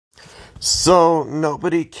So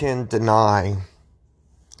nobody can deny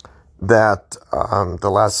that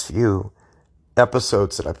the last few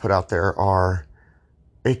episodes that I put out there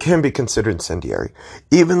it can be considered incendiary.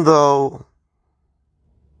 Even though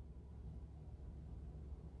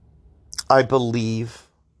I believe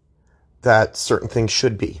that certain things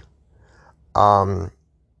should be.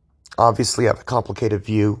 Obviously, I have a complicated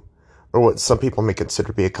view, or what some people may consider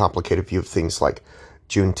to be a complicated view of things like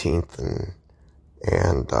Juneteenth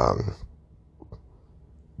and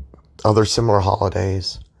other similar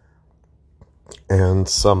holidays, and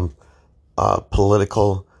some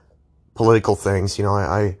political things.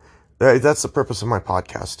 That's the purpose of my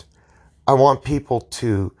podcast. I want people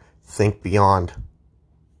to think beyond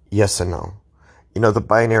yes and no. The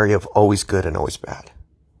binary of always good and always bad.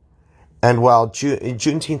 And while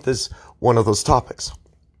Juneteenth is one of those topics,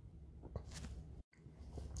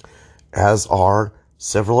 as are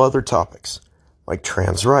several other topics, like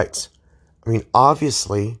trans rights.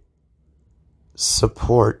 Obviously,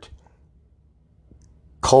 support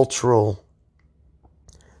cultural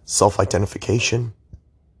self-identification,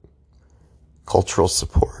 cultural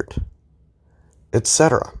support,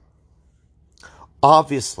 etc.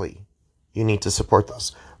 Obviously, you need to support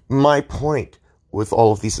those. My point with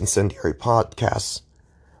all of these incendiary podcasts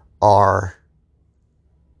are,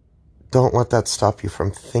 don't let that stop you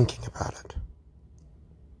from thinking about it.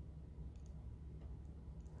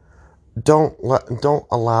 Don't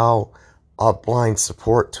allow a blind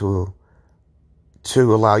support to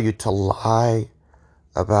allow you to lie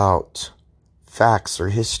about facts or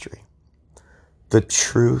history. The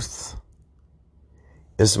truth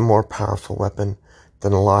is a more powerful weapon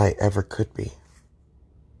than a lie ever could be.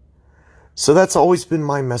 So that's always been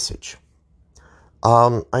my message.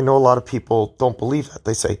 I know a lot of people don't believe that.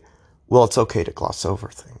 They say, well, it's okay to gloss over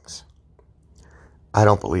things. I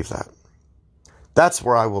don't believe that. That's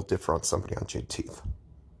where I will differ on somebody on Juneteenth.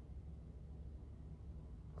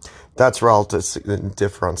 That's where I'll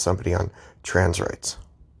differ on somebody on trans rights.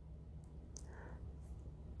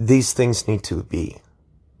 These things need to be.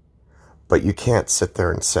 But you can't sit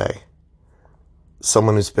there and say,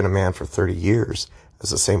 someone who's been a man for 30 years has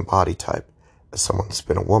the same body type as someone who's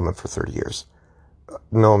been a woman for 30 years.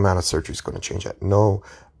 No amount of surgery is going to change that. No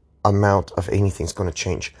amount of anything is going to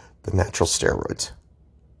change the natural steroids.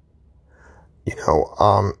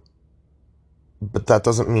 But that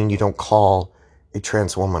doesn't mean you don't call a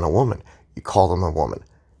trans woman a woman. You call them a woman.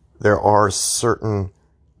 There are certain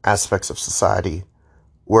aspects of society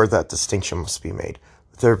where that distinction must be made.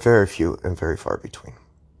 They're very few and very far between.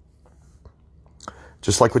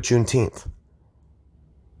 Just like with Juneteenth.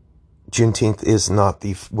 Juneteenth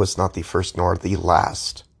was not the first nor the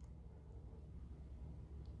last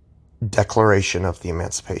declaration of the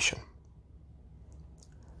emancipation.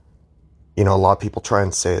 A lot of people try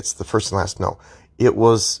and say it's the first and last. No, it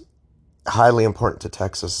was highly important to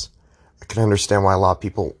Texas. I can understand why a lot of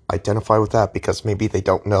people identify with that, because maybe they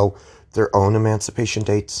don't know their own emancipation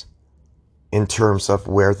dates in terms of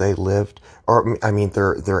where they lived, or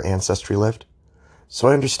their ancestry lived. So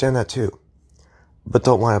I understand that too. But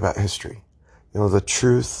don't lie about history. The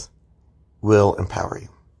truth will empower you.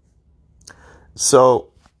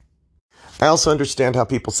 So I also understand how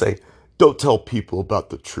people say, don't tell people about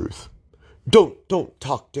the truth. Don't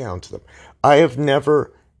talk down to them. I have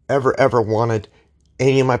never, ever wanted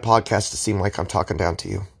any of my podcasts to seem like I'm talking down to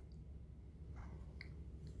you.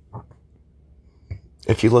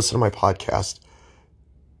 If you listen to my podcast,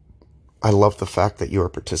 I love the fact that you are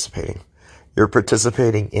participating. You're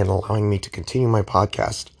participating in allowing me to continue my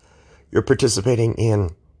podcast. You're participating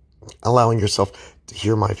in allowing yourself to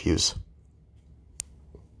hear my views.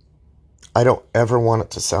 I don't ever want it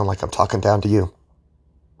to sound like I'm talking down to you.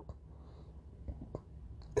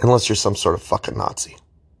 Unless you're some sort of fucking Nazi.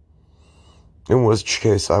 In which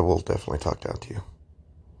case, I will definitely talk down to you.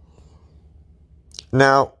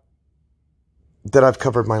 Now that I've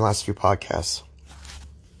covered my last few podcasts,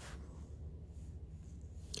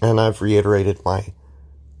 and I've reiterated my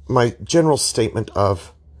general statement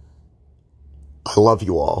of, I love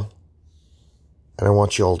you all, and I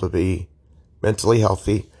want you all to be mentally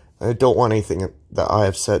healthy, and I don't want anything that I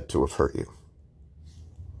have said to have hurt you.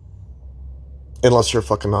 Unless you're a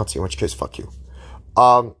fucking Nazi, in which case, fuck you.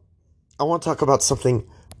 I want to talk about something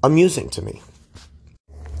amusing to me.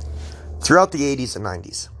 Throughout the 80s and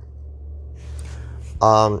 90s,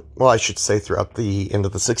 I should say throughout the end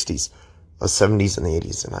of the 60s, the 70s and the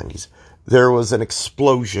 80s and 90s, there was an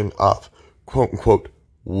explosion of quote-unquote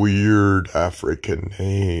weird African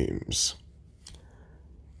names.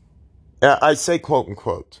 I say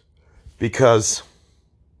quote-unquote because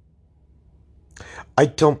I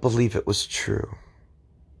don't believe it was true.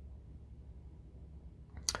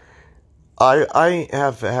 I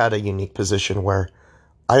have had a unique position where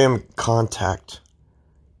I am in contact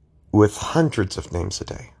with hundreds of names a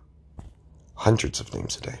day. Hundreds of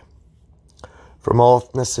names a day. From all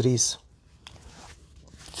ethnicities,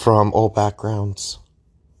 from all backgrounds.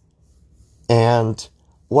 And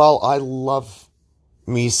while I love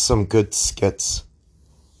me some good skits,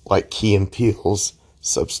 like Key and Peele's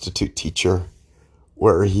Substitute Teacher,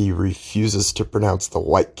 where he refuses to pronounce the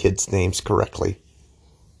white kids' names correctly.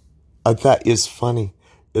 That is funny.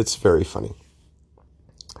 It's very funny.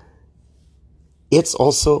 It's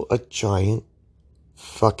also a giant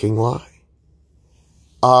fucking lie.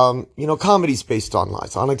 Comedy's based on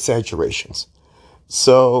lies, on exaggerations.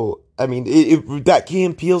 So, I mean, that Key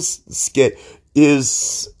and Peele's skit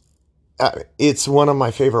is, it's one of my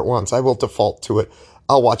favorite ones. I will default to it.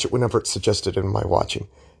 I'll watch it whenever it's suggested in my watching.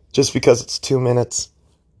 Just because it's 2 minutes,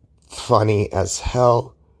 funny as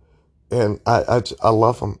hell. And I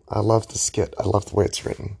love them. I love the skit. I love the way it's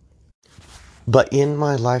written. But in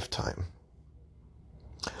my lifetime,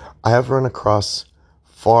 I have run across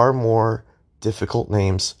far more difficult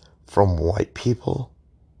names from white people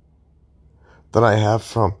than I have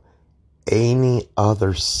from any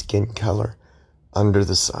other skin color under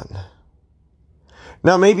the sun.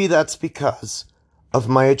 Now, maybe that's because of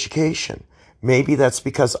my education. Maybe that's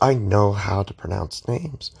because I know how to pronounce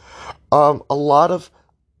names. A lot of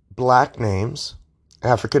black names,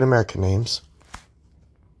 African American names,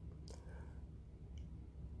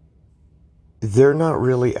 they're not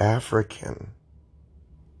really African.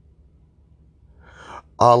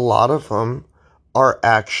 A lot of them are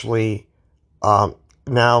actually,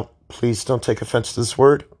 now please don't take offense to this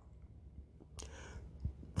word,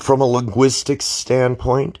 from a linguistic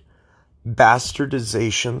standpoint,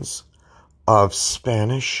 bastardizations of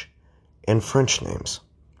Spanish and French names.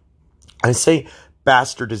 I say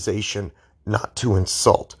bastardization not to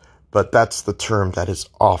insult, but that's the term that is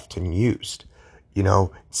often used.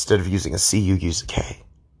 Instead of using a C, you use a K.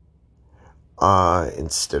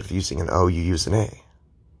 Instead of using an O, you use an A.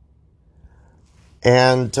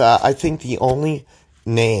 And I think the only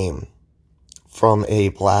name from a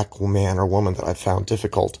black man or woman that I found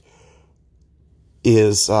difficult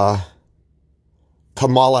is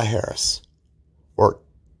Kamala Harris, or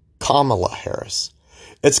Kamala Harris.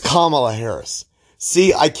 It's Kamala Harris.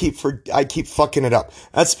 See, I keep fucking it up.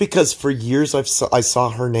 That's because for years I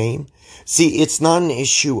saw her name. See, it's not an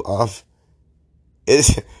issue of,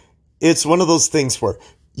 it's one of those things where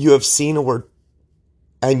you have seen a word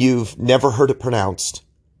and you've never heard it pronounced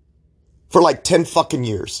for like 10 fucking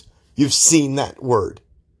years. You've seen that word,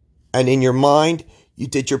 and in your mind, you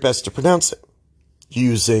did your best to pronounce it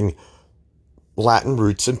using Latin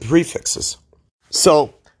roots and prefixes.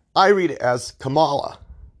 So I read it as Kamala,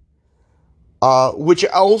 which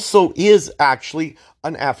also is actually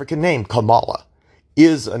an African name. Kamala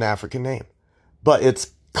is an African name, but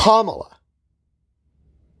it's Kamala,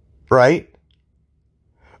 right?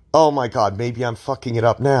 Oh my God, maybe I'm fucking it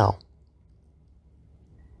up now.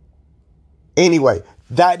 Anyway,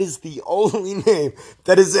 that is the only name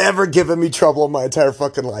that has ever given me trouble in my entire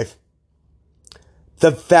fucking life.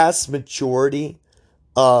 The vast majority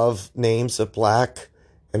of names of black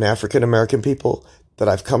and African American people that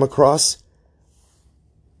I've come across,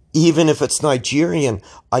 even if it's Nigerian,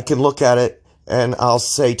 I can look at it and I'll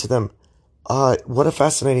say to them, what a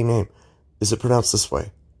fascinating name. Is it pronounced this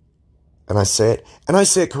way? And I say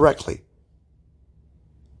it correctly.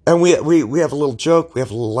 And we have a little joke, we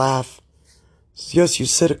have a little laugh. Yes, you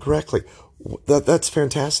said it correctly. That's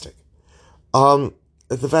fantastic. The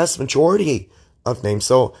vast majority of names,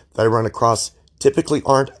 though, that I run across typically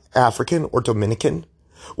aren't African or Dominican.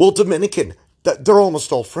 Well, Dominican, they're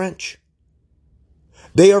almost all French.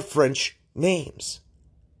 They are French names.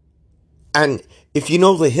 And if you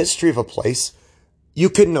know the history of a place, you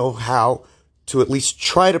can know how to at least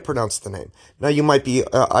try to pronounce the name. Now, you might be,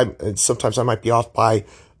 sometimes I might be off by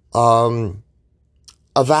a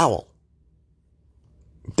vowel.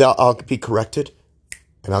 I'll be corrected,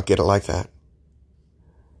 and I'll get it like that.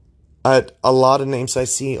 A lot of names I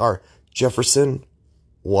see are Jefferson,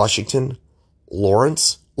 Washington,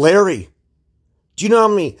 Lawrence, Larry. Do you know how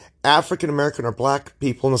many African American or black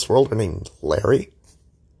people in this world are named Larry?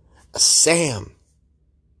 Sam,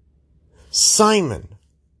 Simon,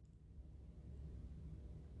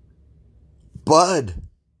 Bud.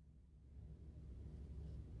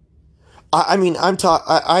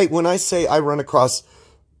 When I say I run across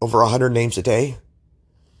over 100 names a day,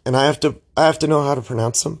 and I have to know how to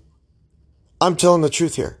pronounce them, I'm telling the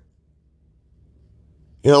truth here.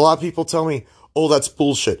 A lot of people tell me, oh, that's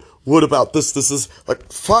bullshit. What about this? This is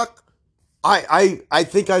like, fuck. I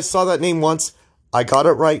think I saw that name once. I got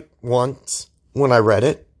it right once when I read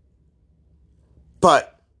it.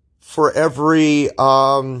 But for every,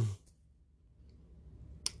 oh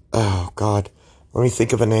God, let me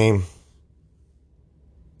think of a name.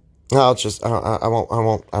 No, it's just, I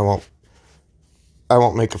won't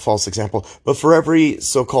make a false example. But for every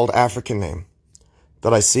so-called African name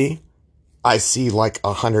that I see like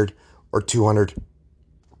 100 or 200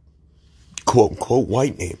 quote unquote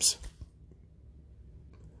white names.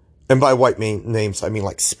 And by white names, I mean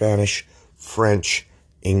like Spanish, French,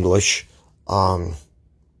 English, that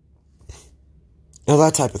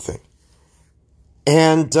type of thing.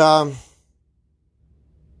 And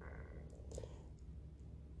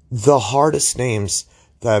the hardest names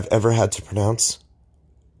that I've ever had to pronounce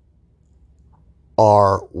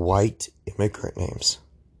are white immigrant names.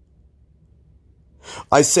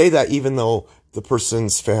 I say that even though the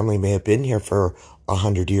person's family may have been here for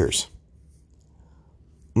 100 years.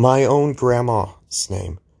 My own grandma's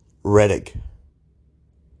name, Rettig.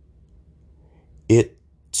 It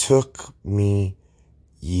took me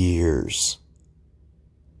years.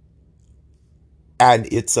 And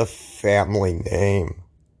it's a family name.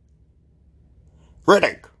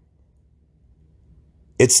 Rettig.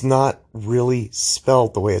 It's not really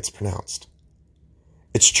spelled the way it's pronounced.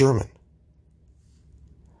 It's German.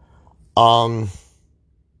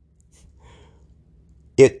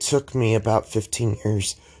 It took me about 15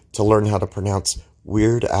 years to learn how to pronounce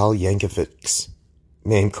Weird Al Yankovic's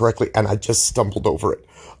name correctly, and I just stumbled over it.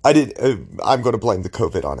 I'm going to blame the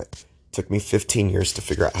COVID on it. It took me 15 years to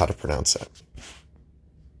figure out how to pronounce that.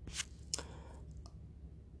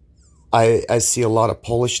 I see a lot of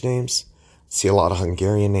Polish names, see a lot of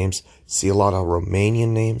Hungarian names, see a lot of Romanian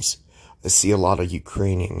names, I see a lot of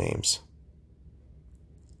Ukrainian names.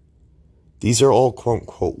 These are all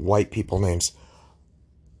quote-unquote white people names.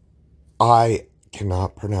 I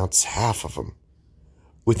cannot pronounce half of them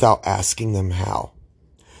without asking them how.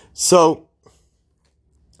 So,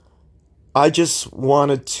 I just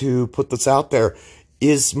wanted to put this out there.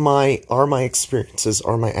 Are my experiences,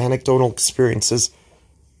 are my anecdotal experiences,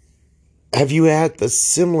 have you had the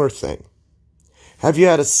similar thing? Have you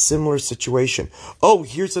had a similar situation? Oh,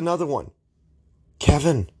 here's another one.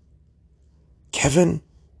 Kevin,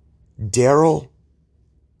 Daryl,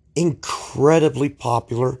 incredibly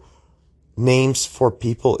popular names for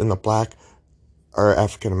people in the Black or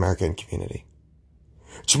African American community.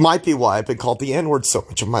 Which might be why I've been called the N-word so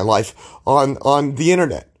much of my life on the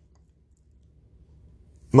internet.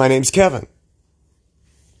 My name's Kevin.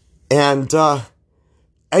 And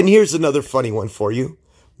here's another funny one for you.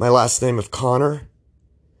 My last name of Connor.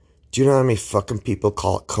 Do you know how many fucking people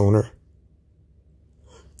call it Coner?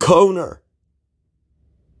 Coner.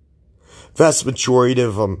 Vast majority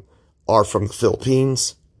of them are from the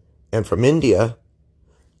Philippines and from India.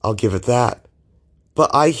 I'll give it that.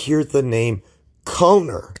 But I hear the name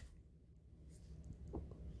Coner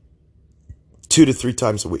 2 to 3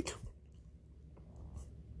 times a week.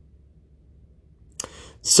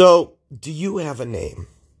 So, do you have a name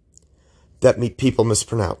that people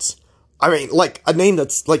mispronounce? I mean, like a name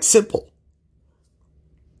that's like simple.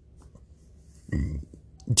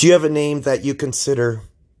 Do you have a name that you consider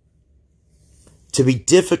to be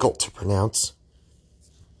difficult to pronounce,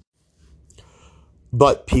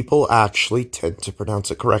 but people actually tend to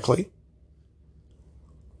pronounce it correctly?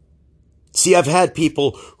 See, I've had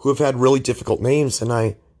people who have had really difficult names, and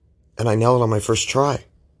I nail it on my first try.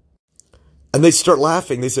 And they start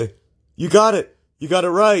laughing. They say, "You got it. You got it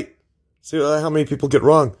right." See how many people get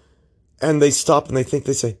wrong. And they stop and they think,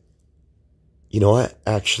 they say, "You know what?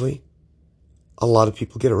 Actually, a lot of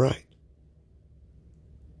people get it right."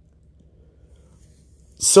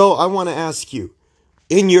 So I want to ask you,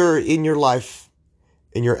 in your life,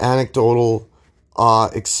 in your anecdotal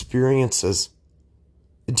experiences,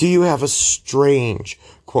 do you have a strange,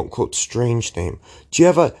 quote unquote, strange name? Do you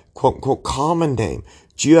have a quote unquote common name?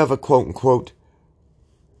 Do you have a quote unquote,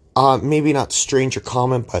 maybe not strange or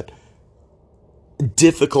common, but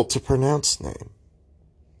difficult to pronounce name?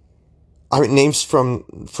 I mean, names from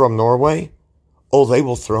Norway, oh, they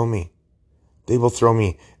will throw me. They will throw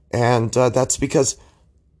me. And that's because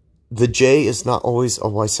the J is not always a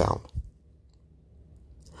Y sound.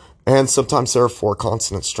 And sometimes there are 4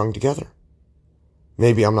 consonants strung together.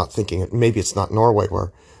 Maybe I'm not thinking it. Maybe it's not Norway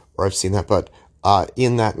where I've seen that. But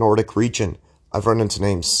in that Nordic region, I've run into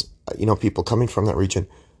names, people coming from that region,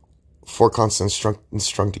 4 consonants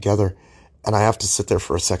strung together. And I have to sit there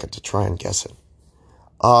for a second to try and guess it.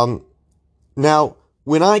 Now,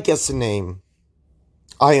 when I guess a name,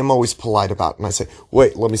 I am always polite about it. And I say,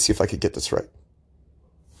 wait, let me see if I could get this right.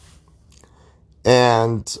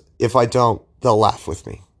 And if I don't, they'll laugh with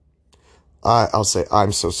me. I'll say,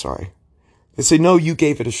 I'm so sorry. They say, no, you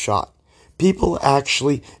gave it a shot. People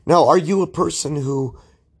actually, now, are you a person who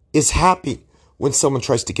is happy when someone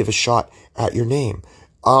tries to give a shot at your name?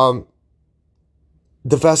 The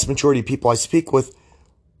vast majority of people I speak with,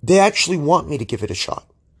 they actually want me to give it a shot.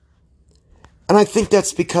 And I think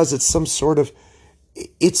that's because it's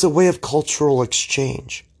it's a way of cultural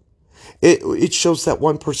exchange. It shows that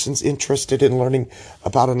one person's interested in learning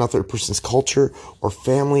about another person's culture or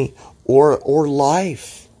family or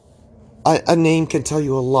life. A name can tell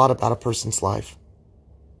you a lot about a person's life.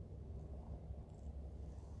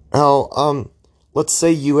 Now, let's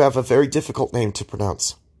say you have a very difficult name to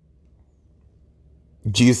pronounce.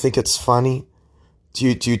 Do you think it's funny? Do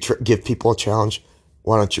you give people a challenge?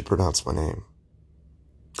 Why don't you pronounce my name?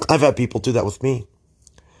 I've had people do that with me.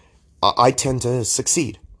 I tend to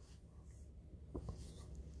succeed.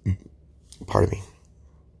 Pardon me.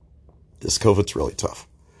 This COVID's really tough.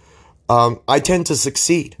 I tend to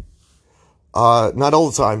succeed. Not all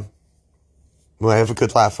the time. I have a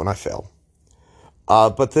good laugh when I fail.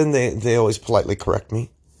 But then they always politely correct me.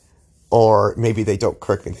 Or maybe they don't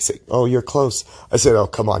correct me. They say, oh, you're close. I said, oh,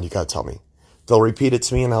 come on, you gotta tell me. They'll repeat it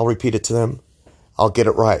to me and I'll repeat it to them. I'll get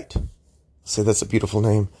it right. Say, that's a beautiful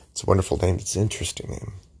name. It's a wonderful name. It's an interesting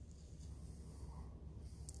name.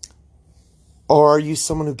 Or are you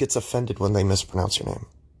someone who gets offended when they mispronounce your name?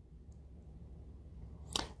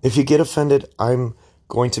 If you get offended, I'm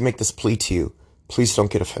going to make this plea to you. Please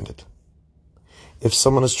don't get offended. If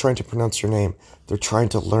someone is trying to pronounce your name, they're trying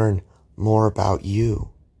to learn more about you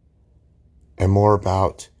and more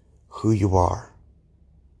about who you are.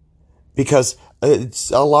 Because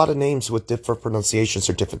it's a lot of names with different pronunciations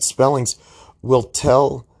or different spellings will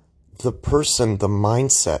tell the person the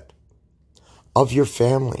mindset of your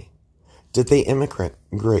family. Did they immigrate?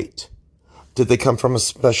 Great. Did they come from a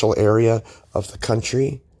special area of the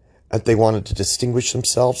country and they wanted to distinguish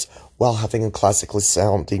themselves while having a classically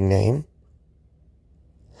sounding name?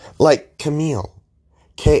 Like Camille,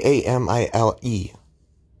 Kamile,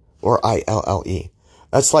 or Ille.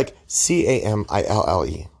 That's like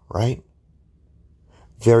Camille, right?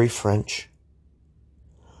 Very French.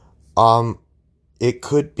 It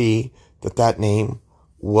could be that name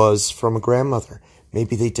was from a grandmother.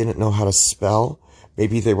 Maybe they didn't know how to spell.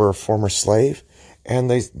 Maybe they were a former slave, and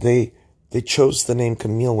they chose the name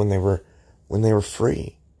Camille when they were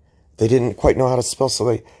free. They didn't quite know how to spell,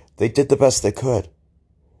 so they did the best they could.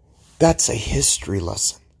 That's a history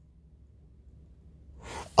lesson.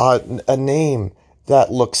 A name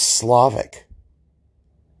that looks Slavic.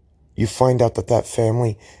 You find out that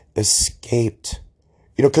family escaped.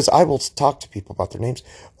 Because I will talk to people about their names.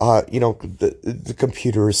 The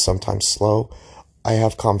computer is sometimes slow. I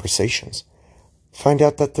have conversations. Find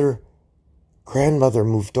out that their grandmother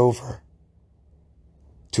moved over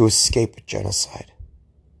to escape genocide.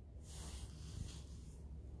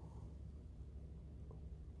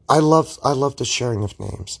 I love the sharing of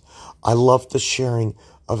names. I love the sharing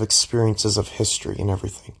of experiences of history and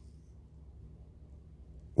everything.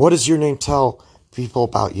 What does your name tell people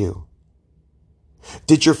about you?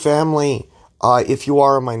 Did your family, if you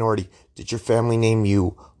are a minority, did your family name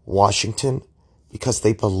you Washington because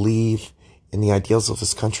they believe in the ideals of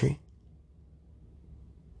this country?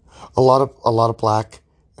 A lot of Black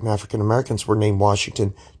and African Americans were named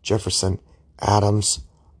Washington, Jefferson, Adams,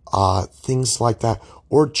 things like that,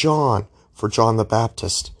 or John for John the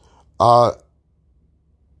Baptist. Not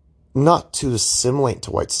to assimilate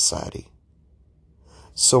to white society,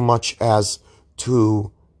 so much as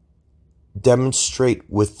to demonstrate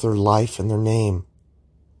with their life and their name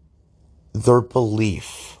their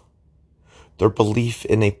belief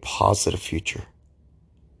in a positive future.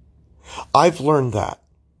 I've learned that,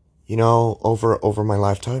 over my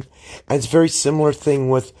lifetime. And it's a very similar thing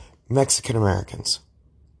with Mexican Americans.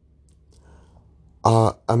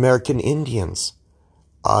 American Indians.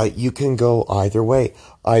 You can go either way.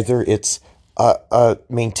 Either it's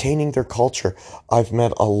maintaining their culture. I've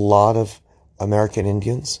met a lot of American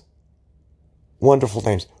Indians. Wonderful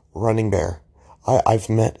names. Running Bear. I've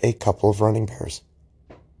met a couple of Running Bears.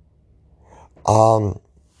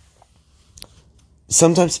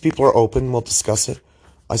 Sometimes people are open, we'll discuss it.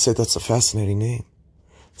 I say, that's a fascinating name.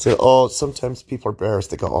 Say, oh, sometimes people are bears.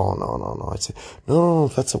 They go, oh, no. I say, no,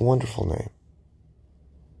 that's a wonderful name.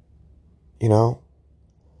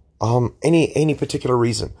 Any particular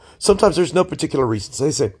reason. Sometimes there's no particular reason. So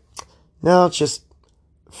they say, no, it's just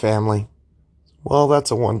family. Well,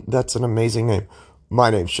 that's an amazing name. My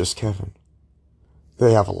name's just Kevin.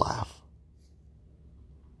 They have a laugh.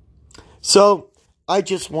 So, I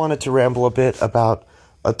just wanted to ramble a bit about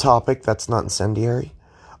a topic that's not incendiary.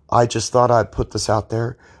 I just thought I'd put this out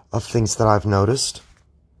there. of things that I've noticed.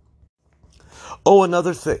 Oh,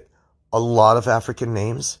 another thing. A lot of African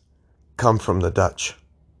names come from the Dutch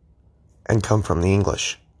and come from the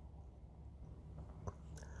English.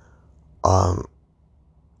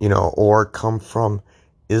 Or come from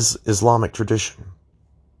Islamic tradition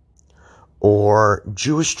or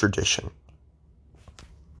Jewish tradition.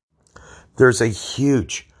 There's a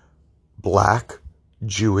huge black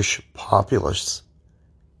Jewish populace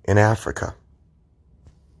in Africa.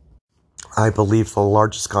 I believe the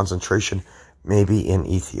largest concentration may be in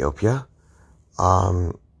Ethiopia.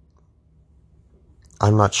 I'm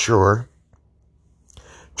not sure.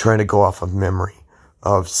 Trying to go off of memory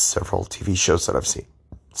of several TV shows that I've seen,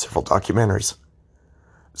 several documentaries.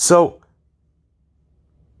 So,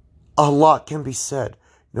 a lot can be said.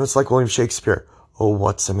 It's like William Shakespeare. Oh,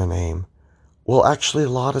 what's in a name? Well, actually, a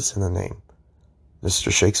lot is in the name. Mr.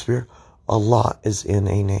 Shakespeare, a lot is in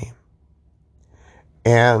a name.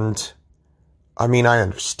 And, I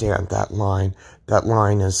understand that line. That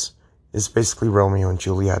line is basically Romeo and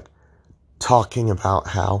Juliet talking about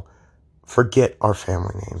how forget our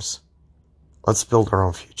family names. Let's build our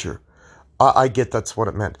own future. I get that's what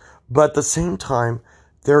it meant. But at the same time,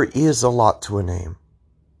 there is a lot to a name.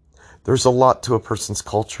 There's a lot to a person's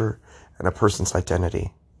culture and a person's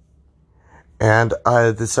identity. And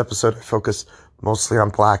this episode, I focus mostly on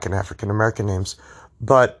Black and African American names.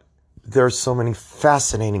 But there's so many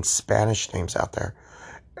fascinating Spanish names out there,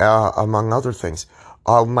 among other things.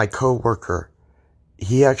 My coworker,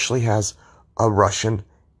 he actually has a Russian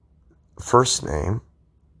first name.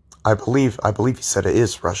 I believe he said it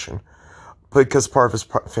is Russian, because part of his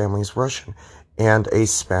family is Russian, and a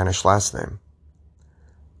Spanish last name.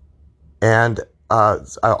 And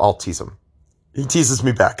I'll tease him. He teases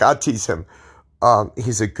me back. I'll tease him.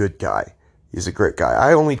 He's a good guy. He's a great guy.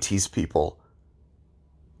 I only tease people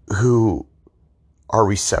who are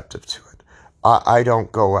receptive to it. I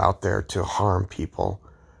don't go out there to harm people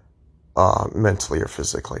mentally or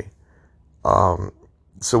physically.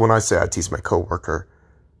 So when I say I tease my coworker,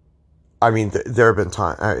 there have been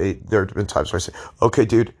times where I say, okay,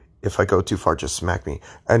 dude, if I go too far, just smack me.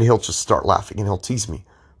 And he'll just start laughing and he'll tease me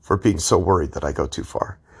for being so worried that I go too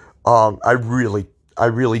far. I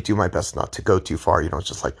really do my best not to go too far. It's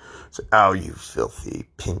just like, oh, you filthy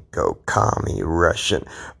pinko commie Russian.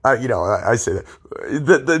 I say that.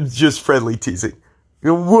 The just friendly teasing.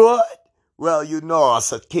 What? Well,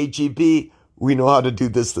 us at KGB, we know how to do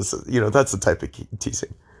this. That's the type of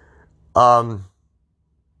teasing.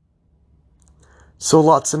 So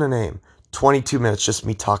lots in a name. 22 minutes just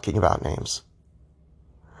me talking about names.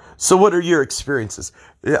 So what are your experiences?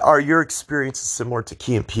 Are your experiences similar to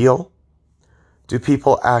Key and Peele? Do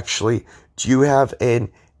you have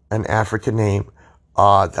an African name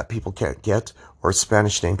that people can't get, or a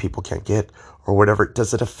Spanish name people can't get, or whatever?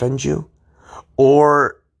 Does it offend you?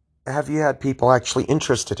 Or have you had people actually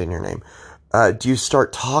interested in your name? Do you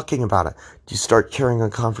start talking about it? Do you start carrying a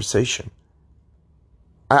conversation?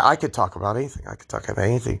 I could talk about anything. I could talk about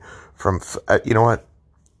anything from, you know what?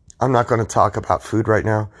 I'm not going to talk about food right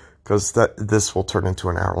now because this will turn into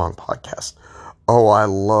an hour-long podcast. Oh, I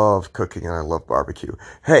love cooking and I love barbecue.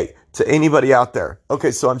 Hey, to anybody out there.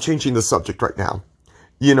 Okay, so I'm changing the subject right now.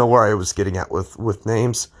 You know where I was getting at with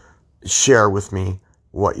names. Share with me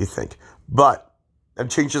what you think. But I'm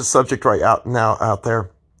changing the subject right out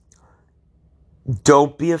there.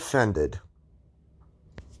 Don't be offended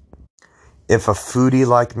if a foodie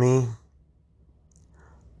like me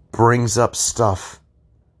brings up stuff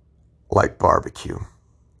like barbecue.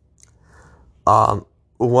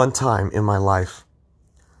 One time in my life,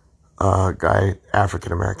 guy,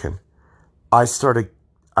 African American, I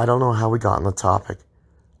don't know how we got on the topic,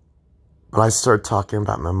 but I started talking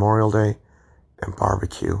about Memorial Day and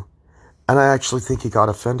barbecue. And I actually think he got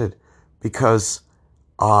offended because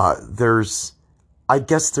I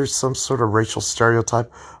guess there's some sort of racial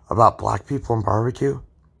stereotype about black people and barbecue.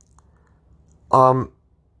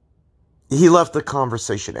 He left the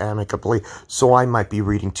conversation amicably, so I might be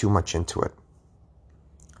reading too much into it.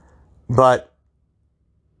 But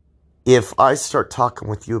if I start talking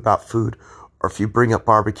with you about food, or if you bring up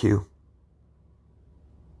barbecue,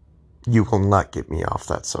 you will not get me off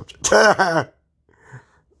that subject.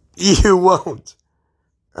 You won't.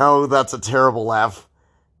 Oh, that's a terrible laugh.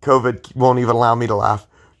 COVID won't even allow me to laugh.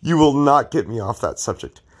 You will not get me off that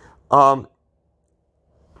subject.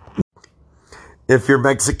 If you're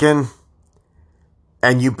Mexican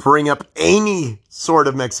and you bring up any sort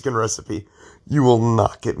of Mexican recipe, you will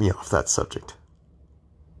not get me off that subject.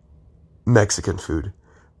 Mexican food,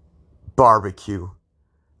 barbecue,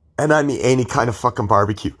 and I mean any kind of fucking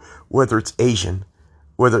barbecue, whether it's Asian,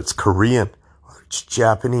 whether it's Korean, whether it's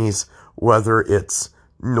Japanese, whether it's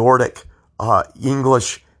Nordic,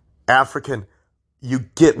 English, African. You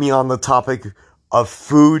get me on the topic of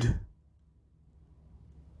food,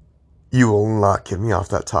 you will not get me off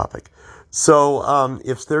that topic. So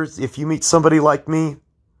if you meet somebody like me,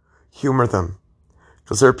 humor them,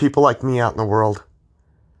 because there are people like me out in the world.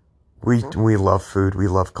 We love food. We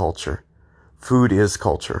love culture. Food is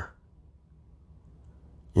culture.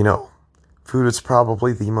 You know, food is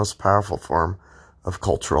probably the most powerful form of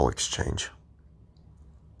cultural exchange.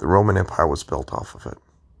 The Roman Empire was built off of it.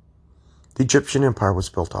 The Egyptian Empire was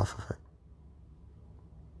built off of it.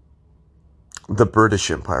 The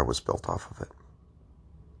British Empire was built off of it.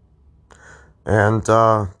 And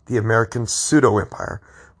the American pseudo-empire.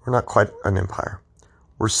 We're not quite an empire.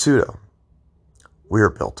 We're pseudo. We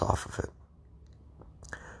are built off of it.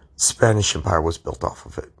 Spanish Empire was built off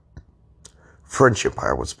of it. French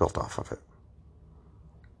Empire was built off of it.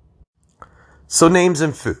 So names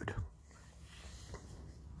and food.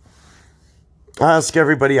 I ask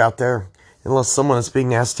everybody out there, unless someone is being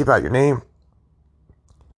nasty about your name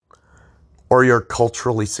or your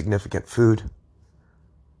culturally significant food,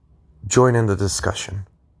 join in the discussion.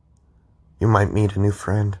 You might meet a new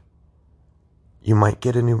friend. You might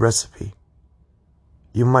get a new recipe.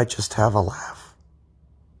 You might just have a laugh.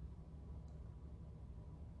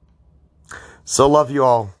 So love you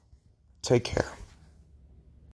all. Take care.